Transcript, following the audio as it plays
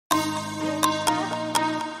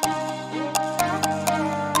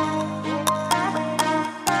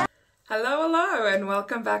Hello and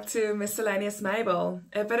welcome back to Miscellaneous Mabel.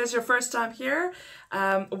 If it is your first time here,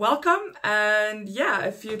 welcome, and yeah,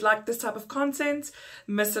 if you'd like this type of content,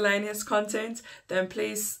 miscellaneous content, then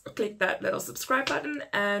please click that little subscribe button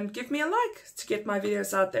and give me a like to get my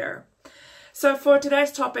videos out there. So for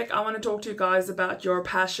today's topic, I want to talk to you guys about your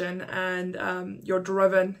passion and your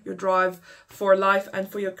drive for life and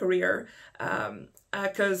for your career.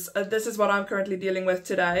 Because this is what I'm currently dealing with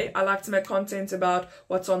today. I like to make content about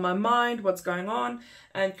what's on my mind, what's going on,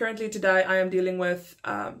 and currently today I am dealing with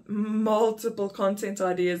multiple content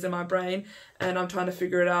ideas in my brain, and I'm trying to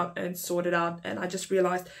figure it out and sort it out. And I just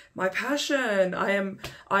realized my passion. I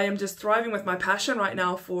am just thriving with my passion right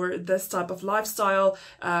now for this type of lifestyle,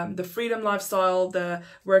 the freedom lifestyle, the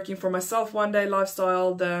working for myself one day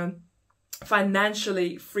lifestyle, the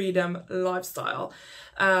financially freedom lifestyle.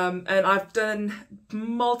 And I've done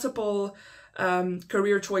multiple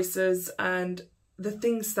career choices, and the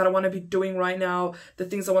things that I want to be doing right now, the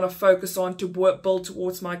things I want to focus on to build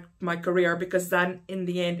towards my career, because then in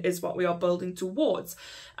the end is what we are building towards.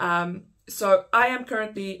 So I am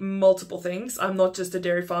currently multiple things. I'm not just a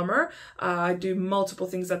dairy farmer. I do multiple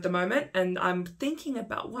things at the moment, and I'm thinking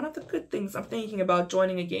about, one of the good things I'm thinking about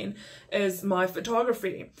joining again is my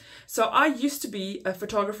photography. So I used to be a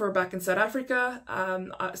photographer back in South Africa.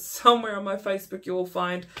 Somewhere on my Facebook you will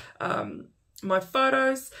find my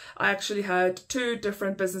photos. I actually had two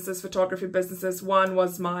different businesses, photography businesses. One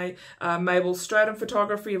was my Mabel Stratum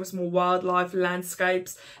photography. It was more wildlife,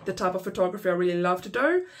 landscapes, the type of photography I really love to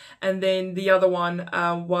do. And then the other one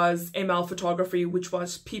was ML photography, which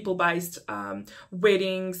was people-based,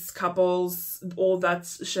 weddings, couples, all that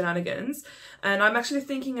shenanigans. And I'm actually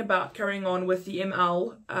thinking about carrying on with the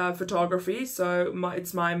ML photography. So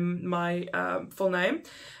it's my full name.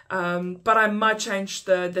 But I might change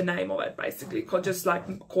the name of it, basically, just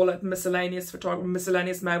like call it miscellaneous photography,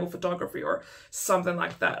 miscellaneous Mabel photography, or something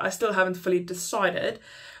like that. I still haven't fully decided.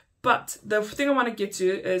 But the thing I want to get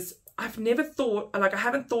to is I've never thought, like I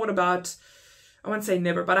haven't thought about, I won't say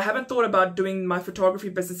never, but I haven't thought about doing my photography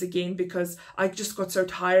business again, because I just got so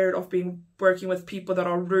tired of working with people that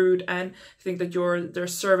are rude and think that you're their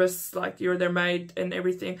service, like you're their maid and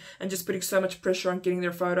everything, and just putting so much pressure on getting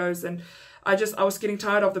their photos. And I was getting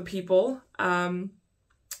tired of the people.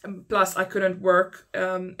 Plus I couldn't work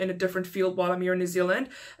in a different field while I'm here in New Zealand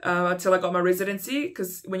until I got my residency,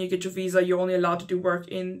 because when you get your visa you're only allowed to do work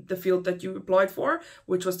in the field that you applied for,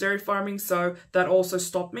 which was dairy farming. So that also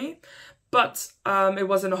stopped me. But it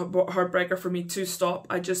wasn't a heartbreaker for me to stop.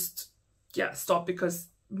 I just, stopped because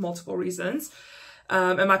multiple reasons.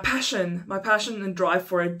 And my passion and drive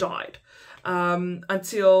for it died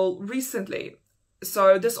until recently.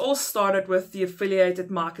 So this all started with the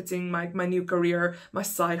affiliated marketing, my new career, my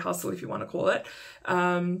side hustle, if you want to call it.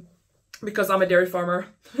 Because I'm a dairy farmer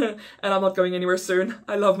and I'm not going anywhere soon.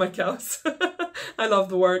 I love my cows. I love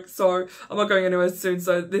the work, so I'm not going anywhere soon.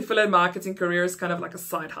 So the affiliate marketing career is kind of like a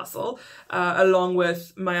side hustle along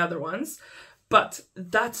with my other ones. But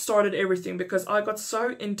that started everything, because I got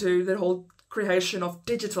so into the whole creation of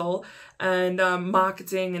digital and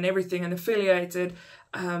marketing and everything and affiliated.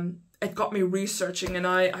 It got me researching, and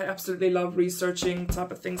I absolutely love researching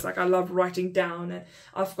type of things. Like I love writing down, and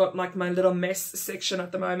I've got like my little mess section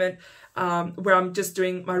at the moment where I'm just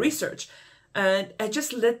doing my research. And it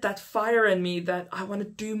just lit that fire in me that I want to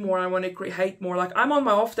do more, I want to create more. Like I'm on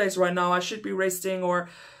my off days right now. I should be resting or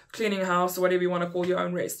cleaning a house or whatever you want to call your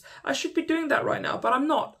own rest. I should be doing that right now, but I'm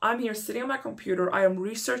not. I'm here sitting on my computer. I am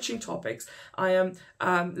researching topics. I am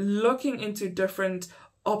looking into different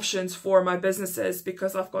options for my businesses,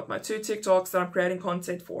 because I've got my 2 TikToks that I'm creating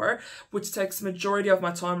content for, which takes majority of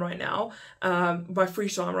my time right now, my free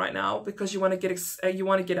time right now, because you want to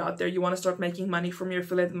get out there, you want to start making money from your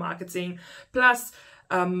affiliate marketing. Plus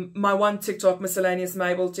my one TikTok, Miscellaneous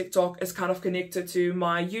Mabel TikTok, is kind of connected to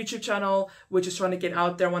my YouTube channel, which is trying to get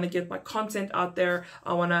out there. I want to get my content out there.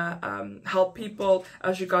 I want to help people.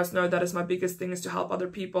 As you guys know, that is my biggest thing, is to help other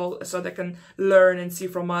people so they can learn and see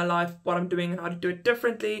from my life what I'm doing and how to do it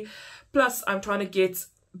differently. Plus, I'm trying to get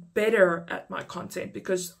better at my content,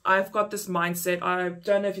 because I've got this mindset. I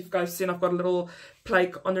don't know if you guys seen, I've got a little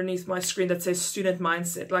plaque underneath my screen that says student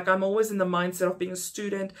mindset. Like I'm always in the mindset of being a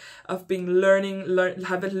student, of being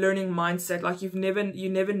have a learning mindset. Like you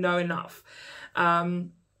never know enough.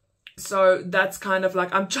 So that's kind of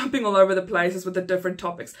like I'm jumping all over the places with the different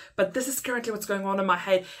topics, but this is currently what's going on in my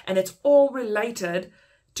head, and it's all related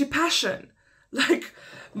to passion. Like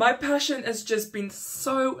my passion has just been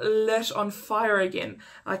so lit on fire again.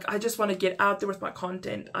 Like I just want to get out there with my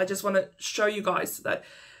content. I just want to show you guys that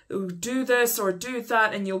do this or do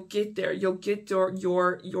that and you'll get there. You'll get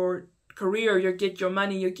your career, you get your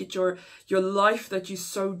money, you get your life that you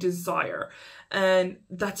so desire. And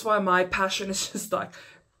that's why my passion is just like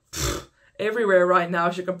everywhere right now.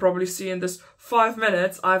 As you can probably see in this 5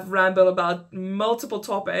 minutes, I've rambled about multiple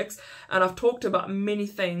topics and I've talked about many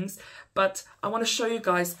things, but I want to show you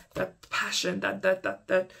guys that passion,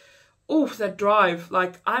 that drive.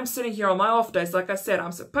 Like, I'm sitting here on my off days, like I said,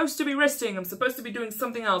 I'm supposed to be resting, I'm supposed to be doing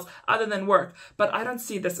something else other than work, but I don't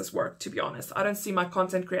see this as work, to be honest. I don't see my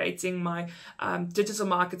content creating, my digital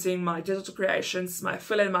marketing, my digital creations, my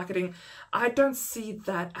affiliate marketing, I don't see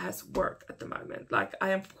that as work at the moment. Like, I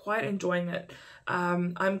am quite enjoying it.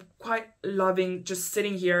 I'm quite loving just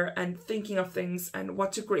sitting here and thinking of things and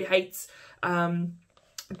what to create,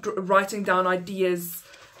 writing down ideas,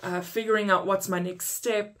 figuring out what's my next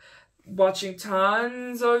step, watching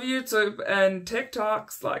tons of YouTube and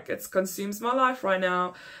TikToks. Like, it consumes my life right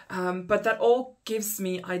now, but that all gives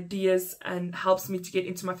me ideas and helps me to get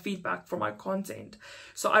into my feedback for my content.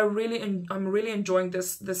 So I'm really enjoying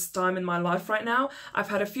this time in my life right now. I've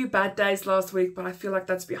had a few bad days last week, but I feel like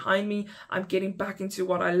that's behind me. I'm getting back into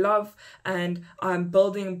what I love, and I'm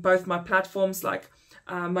building both my platforms. Like,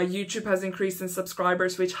 my YouTube has increased in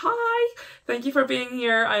subscribers, which, hi, thank you for being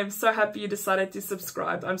here. I am so happy you decided to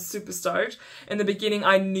subscribe. I'm super stoked. In the beginning,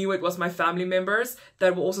 I knew it was my family members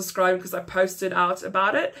that were all subscribing because I posted out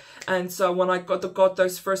about it. And so when I got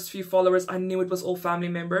those first few followers, I knew it was all family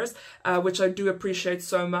members, which I do appreciate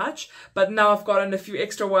so much. But now I've gotten a few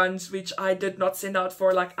extra ones, which I did not send out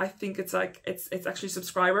for. Like, I think it's actually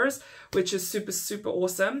subscribers, which is super, super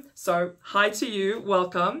awesome. So hi to you,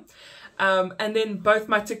 welcome. And then both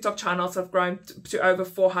my TikTok channels have grown to over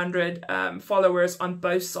 400 followers on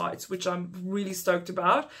both sides, which I'm really stoked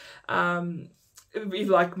about.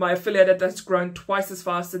 Like, my affiliate that's grown twice as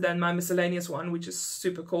faster than my miscellaneous one, which is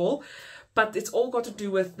super cool. But it's all got to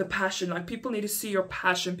do with the passion. Like, people need to see your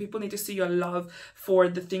passion. People need to see your love for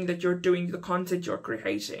the thing that you're doing, the content you're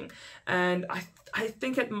creating. And I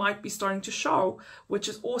think it might be starting to show, which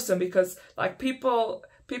is awesome, because like people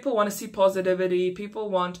want to see positivity. People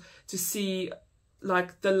want to see,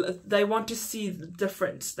 like, they want to see the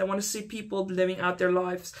difference. They want to see people living out their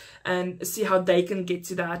lives and see how they can get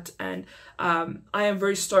to that. And I am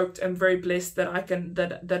very stoked and very blessed that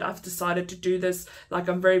that I've decided to do this. Like,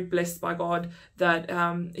 I'm very blessed by God that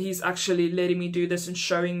He's actually letting me do this and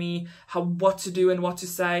showing me what to do and what to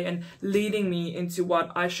say and leading me into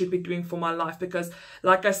what I should be doing for my life. Because,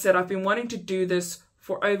 like I said, I've been wanting to do this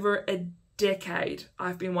for over a decade.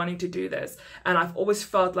 I've been wanting to do this, and I've always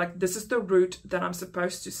felt like this is the route that I'm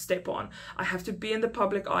supposed to step on. I have to be in the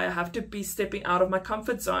public eye. I have to be stepping out of my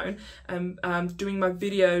comfort zone and doing my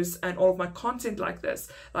videos and all of my content like this.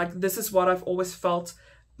 Like, this is what I've always felt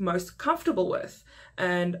most comfortable with.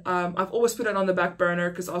 And I've always put it on the back burner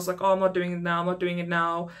because I was like, oh, I'm not doing it now. I'm not doing it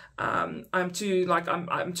now. I'm too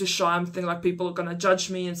shy. I'm thinking like people are gonna judge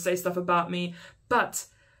me and say stuff about me. But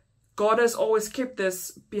God has always kept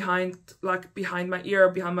this behind my ear,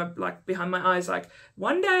 behind my eyes. Like,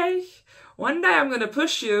 one day I'm gonna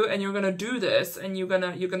push you, and you're gonna do this, and you're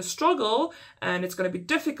gonna struggle, and it's gonna be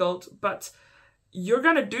difficult, but you're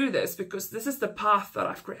gonna do this because this is the path that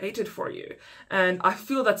I've created for you. And I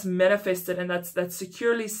feel that's manifested, and that's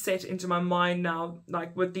securely set into my mind now.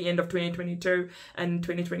 Like, with the end of 2022 and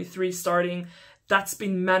 2023 starting, that's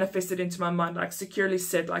been manifested into my mind, like securely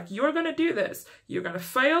said, like, you're going to do this. You're going to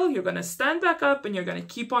fail. You're going to stand back up, and you're going to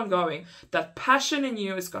keep on going. That passion in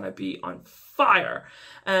you is going to be on fire.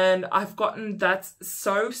 And I've gotten that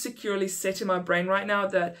so securely set in my brain right now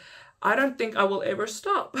that I don't think I will ever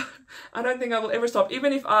stop. I don't think I will ever stop.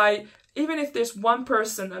 Even if there's one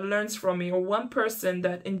person that learns from me or one person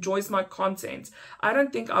that enjoys my content, I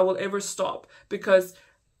don't think I will ever stop, because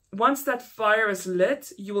once that fire is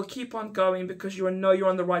lit, you will keep on going because you know you're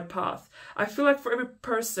on the right path. I feel like for every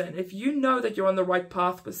person, if you know that you're on the right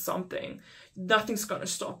path with something, nothing's going to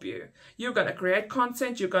stop you. You're going to create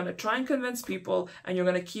content, you're going to try and convince people, and you're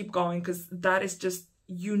going to keep going because that is just,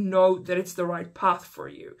 you know that it's the right path for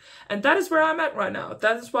you. And that is where I'm at right now.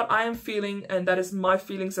 That is what I am feeling, and that is my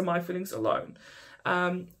feelings and my feelings alone.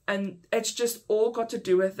 And it's just all got to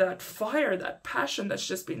do with that fire, that passion that's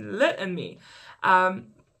just been lit in me.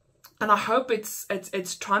 And I hope it's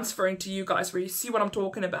transferring to you guys, where you see what I'm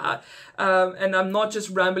talking about. And I'm not just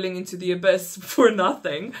rambling into the abyss for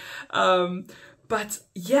nothing. But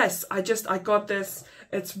yes, I got this.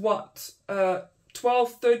 It's what,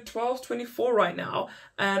 12:24 right now.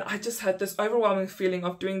 And I just had this overwhelming feeling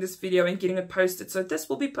of doing this video and getting it posted. So this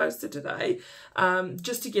will be posted today,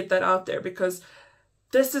 just to get that out there, because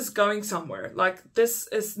this is going somewhere. Like, this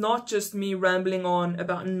is not just me rambling on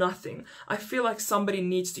about nothing. I feel like somebody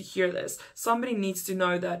needs to hear this. Somebody needs to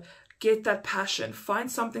know that get that passion,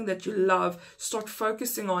 find something that you love, start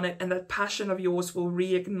focusing on it, and that passion of yours will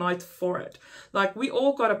reignite for it. Like, we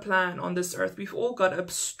all got a plan on this earth. We've all got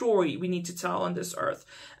a story we need to tell on this earth.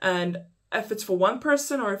 And if it's for one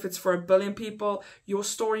person or if it's for 1 billion people, your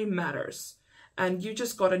story matters. And you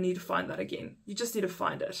just need to find that again. You just need to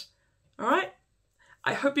find it. All right?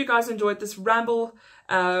 I hope you guys enjoyed this ramble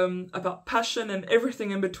about passion and everything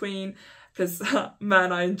in between. Because,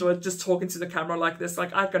 man, I enjoyed just talking to the camera like this.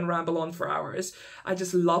 Like, I can ramble on for hours. I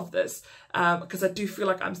just love this. Because I do feel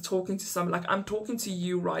like I'm talking to someone. Like, I'm talking to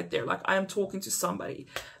you right there. Like, I am talking to somebody.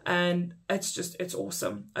 And it's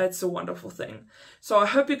awesome. It's a wonderful thing. So I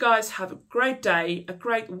hope you guys have a great day, a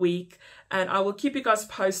great week. And I will keep you guys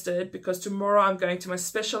posted, because tomorrow I'm going to my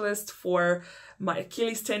specialist for my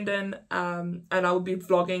Achilles tendon, and I will be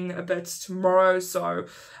vlogging a bit tomorrow. So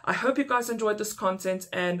I hope you guys enjoyed this content,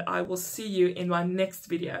 and I will see you in my next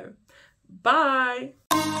video. Bye!